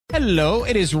Hello,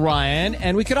 it is Ryan,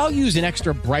 and we could all use an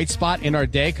extra bright spot in our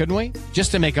day, couldn't we?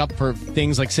 Just to make up for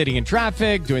things like sitting in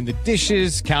traffic, doing the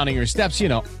dishes, counting your steps, you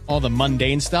know, all the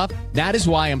mundane stuff. That is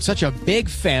why I'm such a big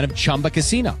fan of Chumba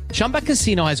Casino. Chumba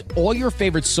Casino has all your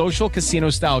favorite social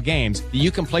casino-style games that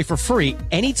you can play for free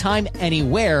anytime,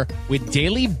 anywhere with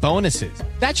daily bonuses.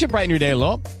 That should brighten your day a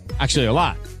little. Actually, a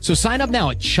lot. So sign up now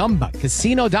at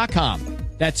ChumbaCasino.com.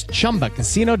 That's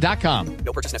ChumbaCasino.com.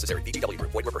 No purchase necessary. VGW Group.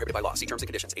 Void where prohibited by law. See terms and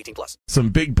conditions. 18+. Some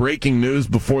big breaking news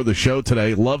before the show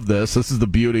today. Love this. This is the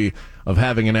beauty of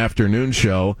having an afternoon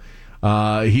show.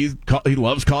 He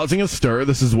loves causing a stir.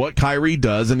 This is what Kyrie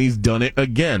does, and he's done it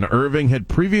again. Irving had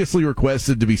previously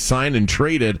requested to be signed and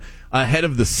traded ahead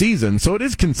of the season, so it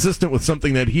is consistent with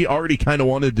something that he already kind of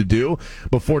wanted to do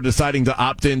before deciding to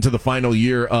opt into the final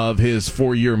year of his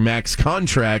 4-year max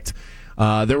contract.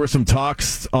 There were some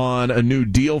talks on a new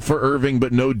deal for Irving,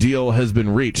 but no deal has been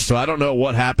reached. So I don't know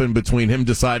what happened between him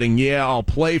deciding, yeah, I'll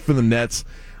play for the Nets,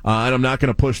 and I'm not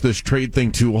going to push this trade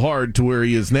thing too hard, to where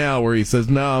he is now, where he says,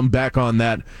 no, I'm back on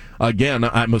that again.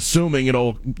 I'm assuming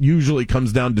it'll usually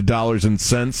comes down to dollars and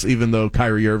cents, even though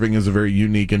Kyrie Irving is a very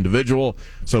unique individual.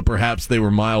 So perhaps they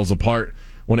were miles apart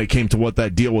when it came to what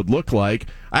that deal would look like.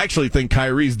 I actually think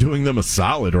Kyrie's doing them a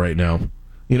solid right now.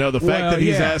 You know, the fact that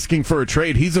he's asking for a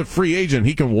trade, he's a free agent.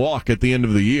 He can walk at the end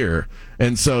of the year.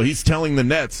 And so he's telling the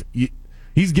Nets,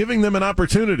 he's giving them an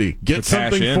opportunity. Get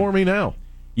something for me now.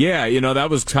 Yeah, you know, that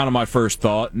was kind of my first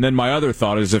thought. And then my other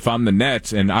thought is, if I'm the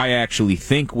Nets and I actually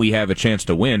think we have a chance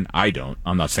to win, I don't.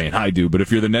 I'm not saying I do. But if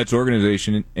you're the Nets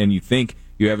organization and you think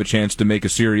you have a chance to make a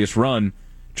serious run,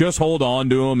 just hold on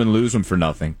to them and lose them for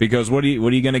nothing. Because what are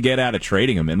you going to get out of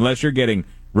trading them? Unless you're getting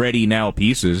ready now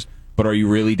pieces. But are you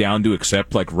really down to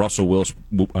accept, like, Russell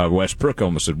Westbrook, I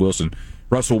almost said Wilson,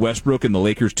 Russell Westbrook in the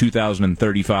Lakers'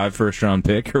 2035 first-round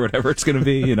pick or whatever it's going to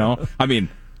be, you know? I mean,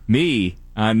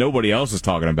 nobody else is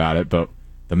talking about it, but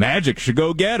the Magic should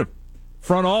go get him.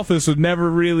 Front office would never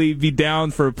really be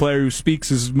down for a player who speaks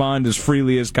his mind as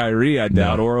freely as Kyrie, I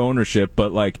doubt, or ownership.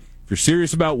 But, like, if you're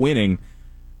serious about winning,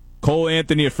 Cole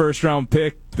Anthony, a first-round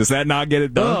pick, does that not get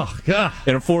it done? Oh, God.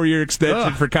 In a 4-year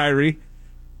extension for Kyrie?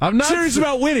 I'm not serious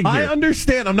about winning here. I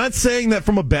understand. I'm not saying that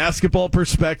from a basketball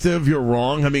perspective you're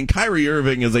wrong. I mean, Kyrie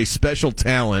Irving is a special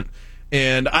talent,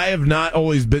 and I have not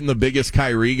always been the biggest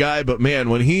Kyrie guy, but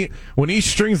man, when he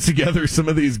strings together some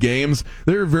of these games,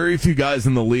 there are very few guys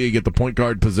in the league at the point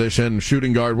guard position,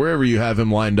 shooting guard, wherever you have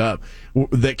him lined up,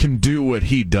 that can do what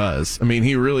he does. I mean,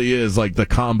 he really is like the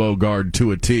combo guard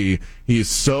to a T. He is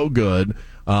so good.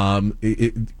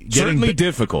 Certainly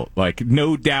difficult. Like,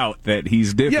 no doubt that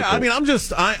he's difficult. Yeah, I mean,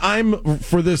 I'm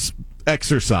for this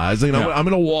exercise. You know, I'm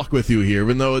going to walk with you here,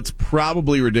 even though it's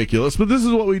probably ridiculous. But this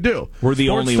is what we do. We're the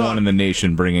only one in the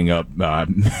nation bringing up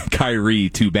Kyrie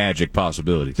to Magic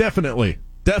possibilities. Definitely.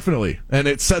 And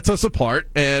it sets us apart.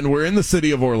 And we're in the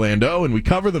city of Orlando, and we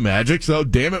cover the Magic. So,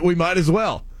 damn it, we might as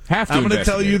well. I'm going to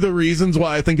tell you the reasons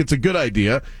why I think it's a good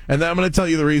idea, and then I'm going to tell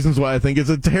you the reasons why I think it's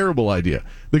a terrible idea.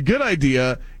 The good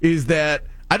idea is that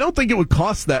I don't think it would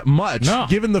cost that much,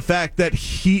 given the fact that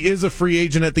he is a free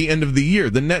agent at the end of the year.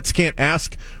 The Nets can't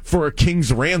ask for a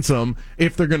king's ransom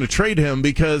if they're going to trade him,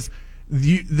 because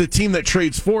the team that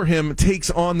trades for him takes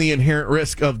on the inherent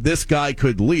risk of this guy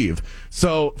could leave.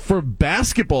 So for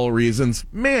basketball reasons,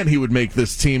 man, he would make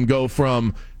this team go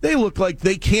from they look like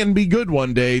they can be good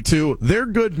one day to they're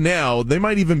good now. They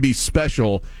might even be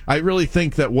special. I really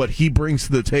think that what he brings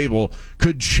to the table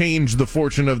could change the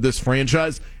fortune of this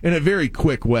franchise in a very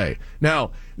quick way. Now,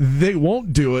 they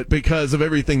won't do it because of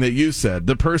everything that you said.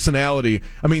 The personality.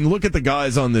 I mean, look at the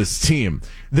guys on this team.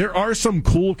 There are some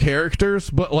cool characters,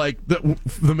 but like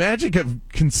the Magic have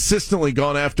consistently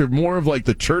gone after more of like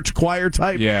the church choir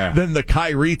type than the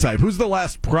Kyrie type. Who's the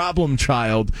last problem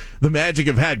child the Magic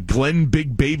have had? Glenn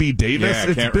Big Baby Davis? Yeah,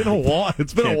 it's been a while.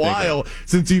 It's been a while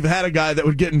since you've had a guy that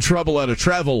would get in trouble at a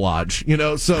travel lodge, you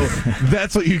know? So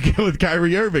that's what you get with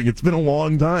Kyrie Irving. It's been a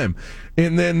long time.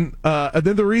 And then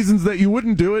the reasons that you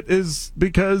wouldn't do it is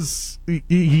because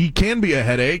he can be a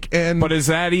headache. But is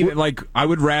that even like, I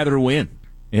would rather win.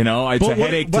 You know, it's a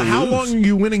headache to lose. But how long are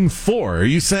you winning for? Are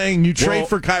you saying you trade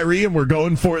for Kyrie and we're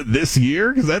going for it this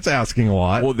year? Because that's asking a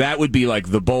lot. Well, that would be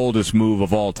like the boldest move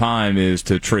of all time, is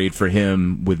to trade for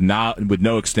him with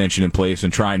no extension in place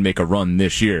and try and make a run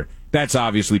this year. That's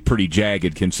obviously pretty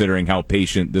jagged considering how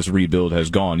patient this rebuild has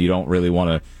gone. You don't really want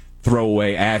to throw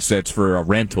away assets for a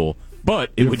rental.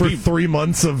 But it would for be 3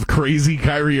 months of crazy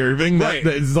Kyrie Irving. That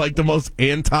is like the most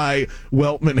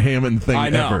anti-Weltman Hammond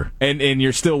thing ever. And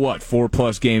you're still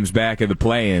 4+ games back of the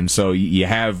play-in, so you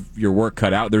have your work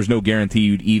cut out. There's no guarantee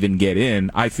you'd even get in.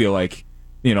 I feel like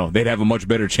they'd have a much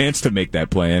better chance to make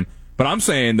that play-in. But I'm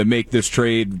saying to make this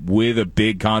trade with a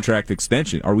big contract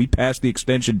extension. Are we past the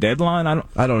extension deadline?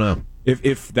 I don't know.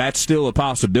 If that's still a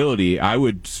possibility, I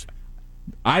would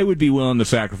be willing to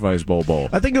sacrifice Bol.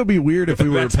 I think it would be weird if we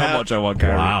were. That's how much I want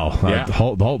Kyrie. Wow. Yeah.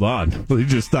 Hold on. You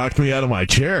just knocked me out of my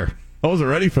chair. I wasn't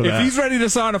ready for that. If he's ready to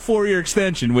sign a 4-year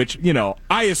extension, which,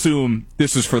 I assume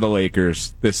this is for the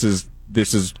Lakers. This is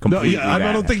completely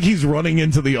I don't think he's running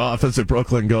into the office at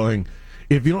Brooklyn going,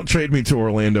 if you don't trade me to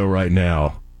Orlando right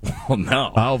now, well,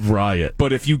 no, I'll riot.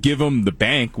 But if you give him the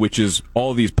bank, which is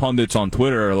all these pundits on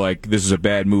Twitter are like, this is a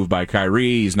bad move by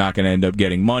Kyrie, he's not going to end up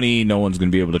getting money, no one's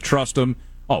going to be able to trust him.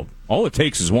 Oh, all it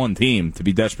takes is one team to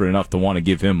be desperate enough to want to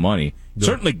give him money. Yeah.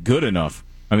 Certainly good enough.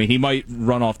 I mean, he might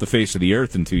run off the face of the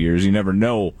earth in 2 years. You never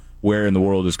know where in the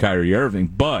world is Kyrie Irving.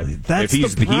 But if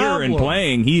he's here and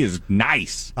playing, he is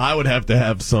nice. I would have to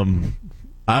have some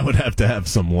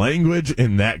language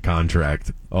in that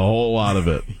contract, a whole lot of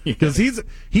it, because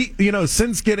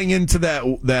since getting into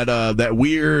that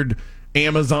weird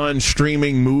Amazon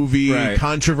streaming movie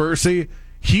controversy,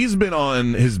 he's been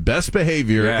on his best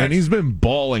behavior and he's been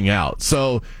balling out.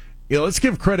 So let's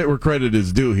give credit where credit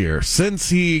is due here. Since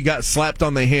he got slapped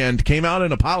on the hand, came out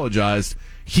and apologized,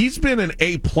 he's been an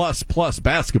A++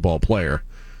 basketball player.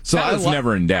 So that was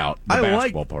never in doubt, the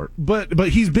basketball part. But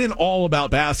he's been all about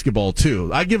basketball,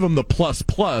 too. I give him the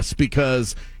plus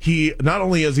because he not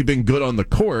only has he been good on the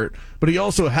court, but he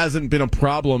also hasn't been a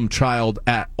problem child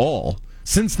at all.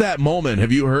 Since that moment,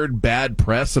 have you heard bad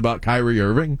press about Kyrie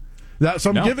Irving?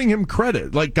 So I'm giving him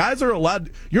credit. Like, guys are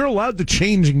you're allowed to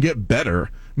change and get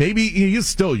better. Maybe he is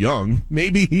still young.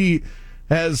 Maybe he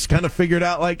has kind of figured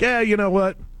out, like, you know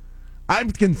what? I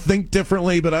can think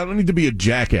differently, but I don't need to be a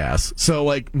jackass. So,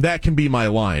 like, that can be my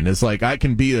line. It's like I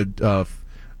can be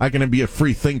a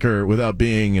free thinker without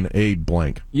being an A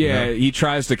blank. Yeah, he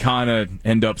tries to kind of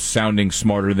end up sounding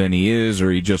smarter than he is,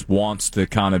 or he just wants to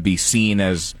kind of be seen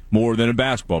as more than a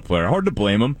basketball player. Hard to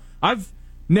blame him. I've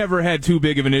never had too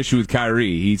big of an issue with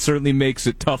Kyrie. He certainly makes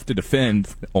it tough to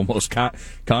defend, almost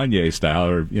Kanye style,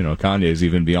 or Kanye's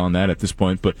even beyond that at this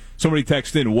point. But somebody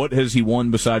texted in, what has he won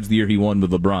besides the year he won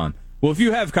with LeBron? Well, if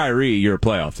you have Kyrie, you're a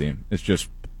playoff team. It's just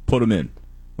put him in.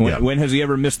 When has he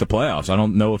ever missed the playoffs? I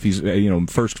don't know if he's,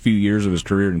 first few years of his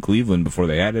career in Cleveland before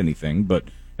they had anything, but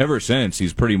ever since,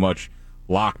 he's pretty much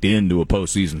locked into a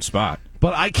postseason spot.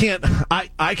 But I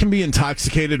can be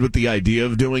intoxicated with the idea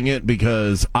of doing it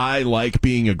because I like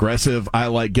being aggressive. I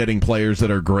like getting players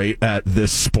that are great at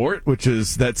this sport,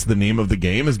 that's the name of the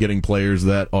game, is getting players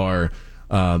that are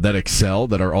that excel,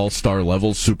 that are all-star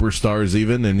level, superstars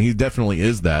even, and he definitely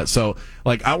is that. So,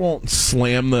 like, I won't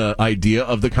slam the idea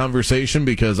of the conversation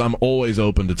because I'm always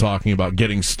open to talking about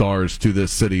getting stars to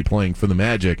this city playing for the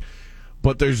Magic,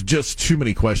 but there's just too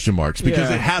many question marks because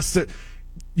it has to...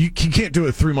 You can't do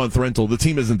a 3-month rental. The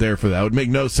team isn't there for that. It would make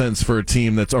no sense for a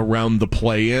team that's around the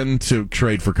play-in to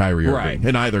trade for Kyrie Irving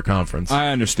in either conference. I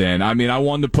understand. I mean, I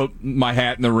wanted to put my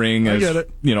hat in the ring as,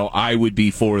 I would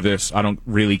be for this. I don't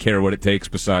really care what it takes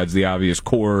besides the obvious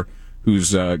core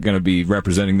who's going to be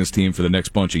representing this team for the next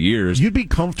bunch of years. You'd be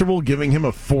comfortable giving him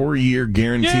a 4-year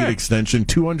guaranteed extension,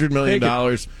 $200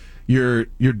 million.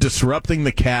 You're disrupting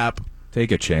the cap.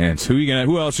 Take a chance.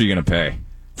 Who else are you going to pay?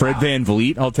 Fred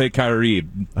VanVleet, I'll take Kyrie.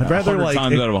 I'd rather 100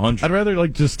 times out of 100. I'd rather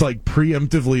just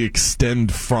preemptively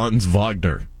extend Franz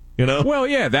Wagner. Well,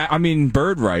 yeah.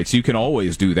 Bird rights. You can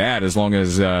always do that as long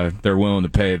as they're willing to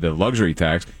pay the luxury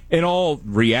tax. In all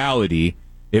reality,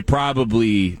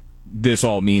 this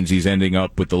all means he's ending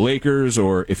up with the Lakers,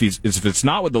 or if it's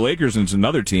not with the Lakers and it's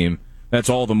another team, that's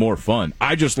all the more fun.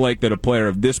 I just like that a player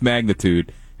of this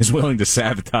magnitude is willing to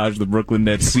sabotage the Brooklyn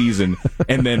Nets season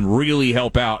and then really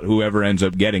help out whoever ends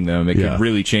up getting them. It could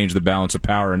really change the balance of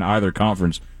power in either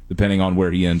conference, depending on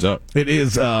where he ends up. It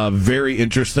is very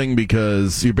interesting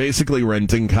because you're basically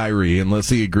renting Kyrie unless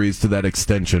he agrees to that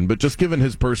extension. But just given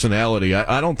his personality,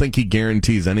 I don't think he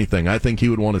guarantees anything. I think he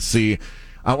would want to see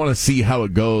how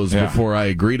it goes before I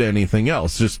agree to anything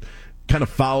else. Just kind of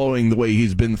following the way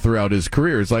he's been throughout his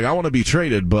career. It's like, I want to be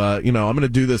traded, but, I'm going to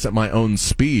do this at my own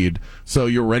speed. So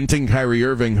you're renting Kyrie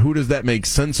Irving. Who does that make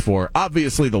sense for?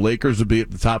 Obviously, the Lakers would be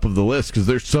at the top of the list because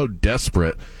they're so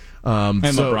desperate. And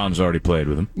LeBron's already played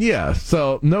with him. Yeah,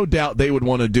 so no doubt they would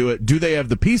want to do it. Do they have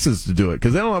the pieces to do it?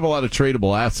 Because they don't have a lot of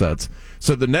tradable assets.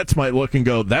 So the Nets might look and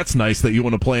go, that's nice that you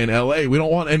want to play in L.A. We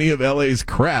don't want any of L.A.'s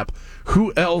crap.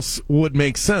 Who else would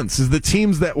make sense? Is the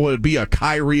teams that would be a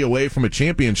Kyrie away from a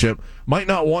championship might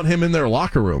not want him in their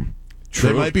locker room.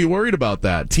 True. They might be worried about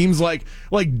that. Teams like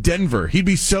Denver, he'd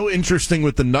be so interesting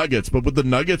with the Nuggets, but would the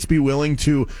Nuggets be willing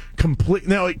to complete?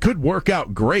 Now, it could work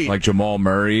out great. Like Jamal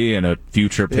Murray and a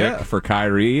future pick for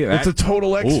Kyrie. It's a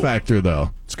total X factor,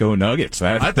 though. Let's go Nuggets.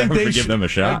 I think they should give them a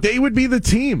shot. Like, they would be the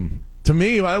team. To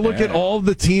me, I look at all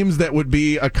the teams that would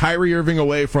be a Kyrie Irving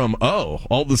away from, all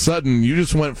of a sudden, you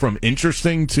just went from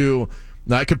interesting to,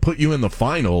 I could put you in the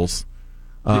finals.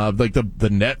 Like the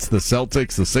Nets, the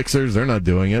Celtics, the Sixers, they're not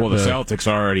doing it. Well, the Celtics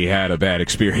already had a bad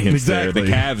experience there. The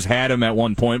Cavs had them at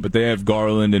one point, but they have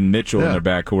Garland and Mitchell in their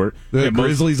backcourt. The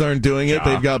Grizzlies aren't doing it.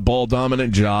 They've got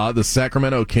ball-dominant Ja. The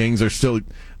Sacramento Kings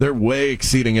they're way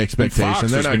exceeding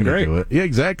expectations. They're not going to do it. Yeah,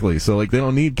 exactly. So, they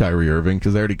don't need Kyrie Irving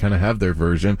because they already kind of have their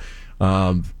version.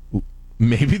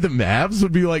 Maybe the Mavs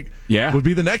would be would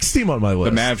be the next team on my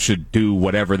list. The Mavs should do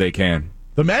whatever they can.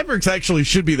 The Mavericks actually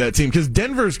should be that team because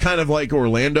Denver's kind of like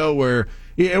Orlando, where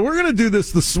we're going to do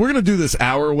this. We're going to do this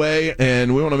our way,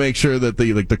 and we want to make sure that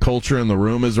the culture in the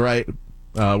room is right.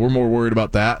 We're more worried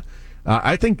about that.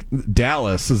 I think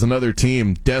Dallas is another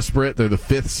team desperate. They're the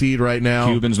 5th seed right now.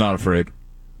 Cuban's not afraid.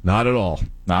 Not at all.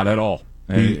 Not at all.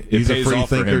 He's a free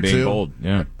thinker too. Bold.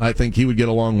 Yeah, I think he would get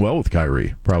along well with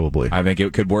Kyrie. Probably. I think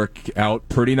it could work out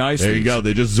pretty nicely. There you go.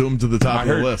 They just zoomed to the top of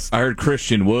the list. I heard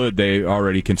Christian Wood. They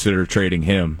already consider trading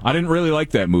him. I didn't really like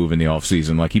that move in the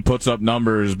offseason. He puts up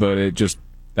numbers, but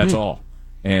that's all.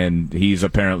 And he's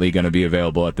apparently going to be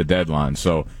available at the deadline.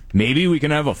 So maybe we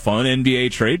can have a fun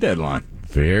NBA trade deadline.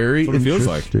 Very That's what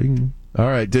interesting. It feels like.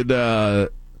 All right.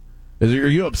 Are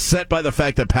you upset by the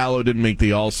fact that Paolo didn't make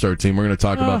the All-Star team? We're going to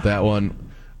talk about that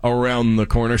one around the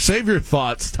corner. Save your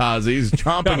thoughts, Tazi. He's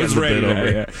chomping at the bit over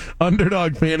it.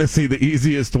 Underdog Fantasy, the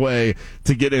easiest way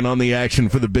to get in on the action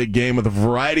for the big game with a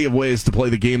variety of ways to play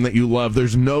the game that you love.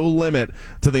 There's no limit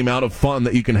to the amount of fun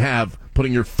that you can have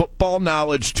putting your football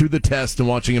knowledge to the test and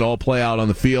watching it all play out on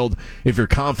the field. If you're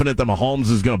confident that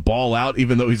Mahomes is going to ball out,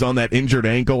 even though he's on that injured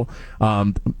ankle,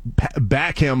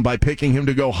 back him by picking him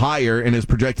to go higher in his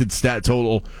projected stat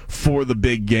total for the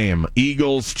big game.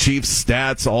 Eagles, Chiefs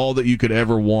stats, all that you could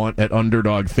ever want at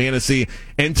Underdog Fantasy.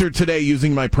 Enter today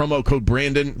using my promo code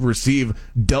Brandon. Receive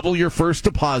double your first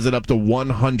deposit up to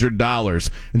 $100.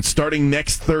 And starting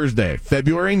next Thursday,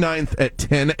 February 9th at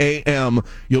 10 a.m.,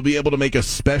 you'll be able to make a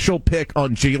special pick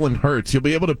on Jalen Hurts. You'll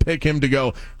be able to pick him to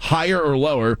go higher or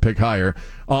lower, pick higher,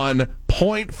 on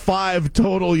 0.5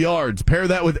 total yards. Pair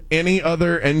that with any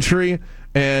other entry,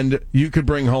 and you could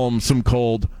bring home some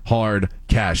cold, hard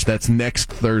cash. That's next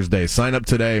Thursday. Sign up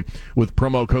today with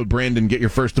promo code Brandon. Get your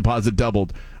first deposit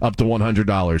doubled up to $100.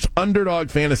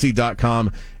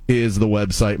 UnderdogFantasy.com is the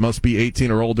website. Must be 18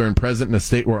 or older and present in a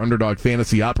state where Underdog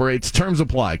Fantasy operates. Terms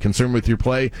apply. Concerned with your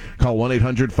play? Call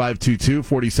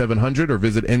 1-800-522-4700 or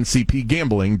visit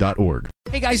ncpgambling.org.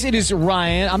 Hey guys, it is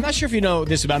Ryan. I'm not sure if you know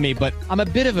this about me, but I'm a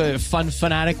bit of a fun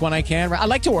fanatic when I can. I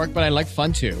like to work, but I like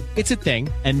fun too. It's a thing.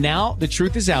 And now the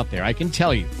truth is out there. I can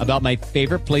tell you about my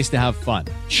favorite place to have fun.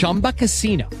 Chumba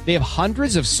Casino. They have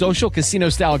hundreds of social casino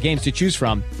style games to choose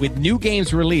from with new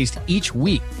games released each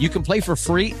week. You can play for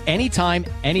free anytime,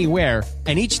 anywhere,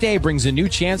 and each day brings a new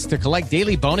chance to collect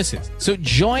daily bonuses. So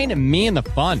join me in the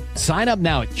fun. Sign up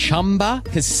now at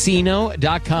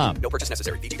ChumbaCasino.com. No purchase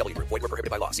necessary. VGW Group. Void where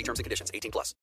prohibited by law. See terms and conditions. 18+.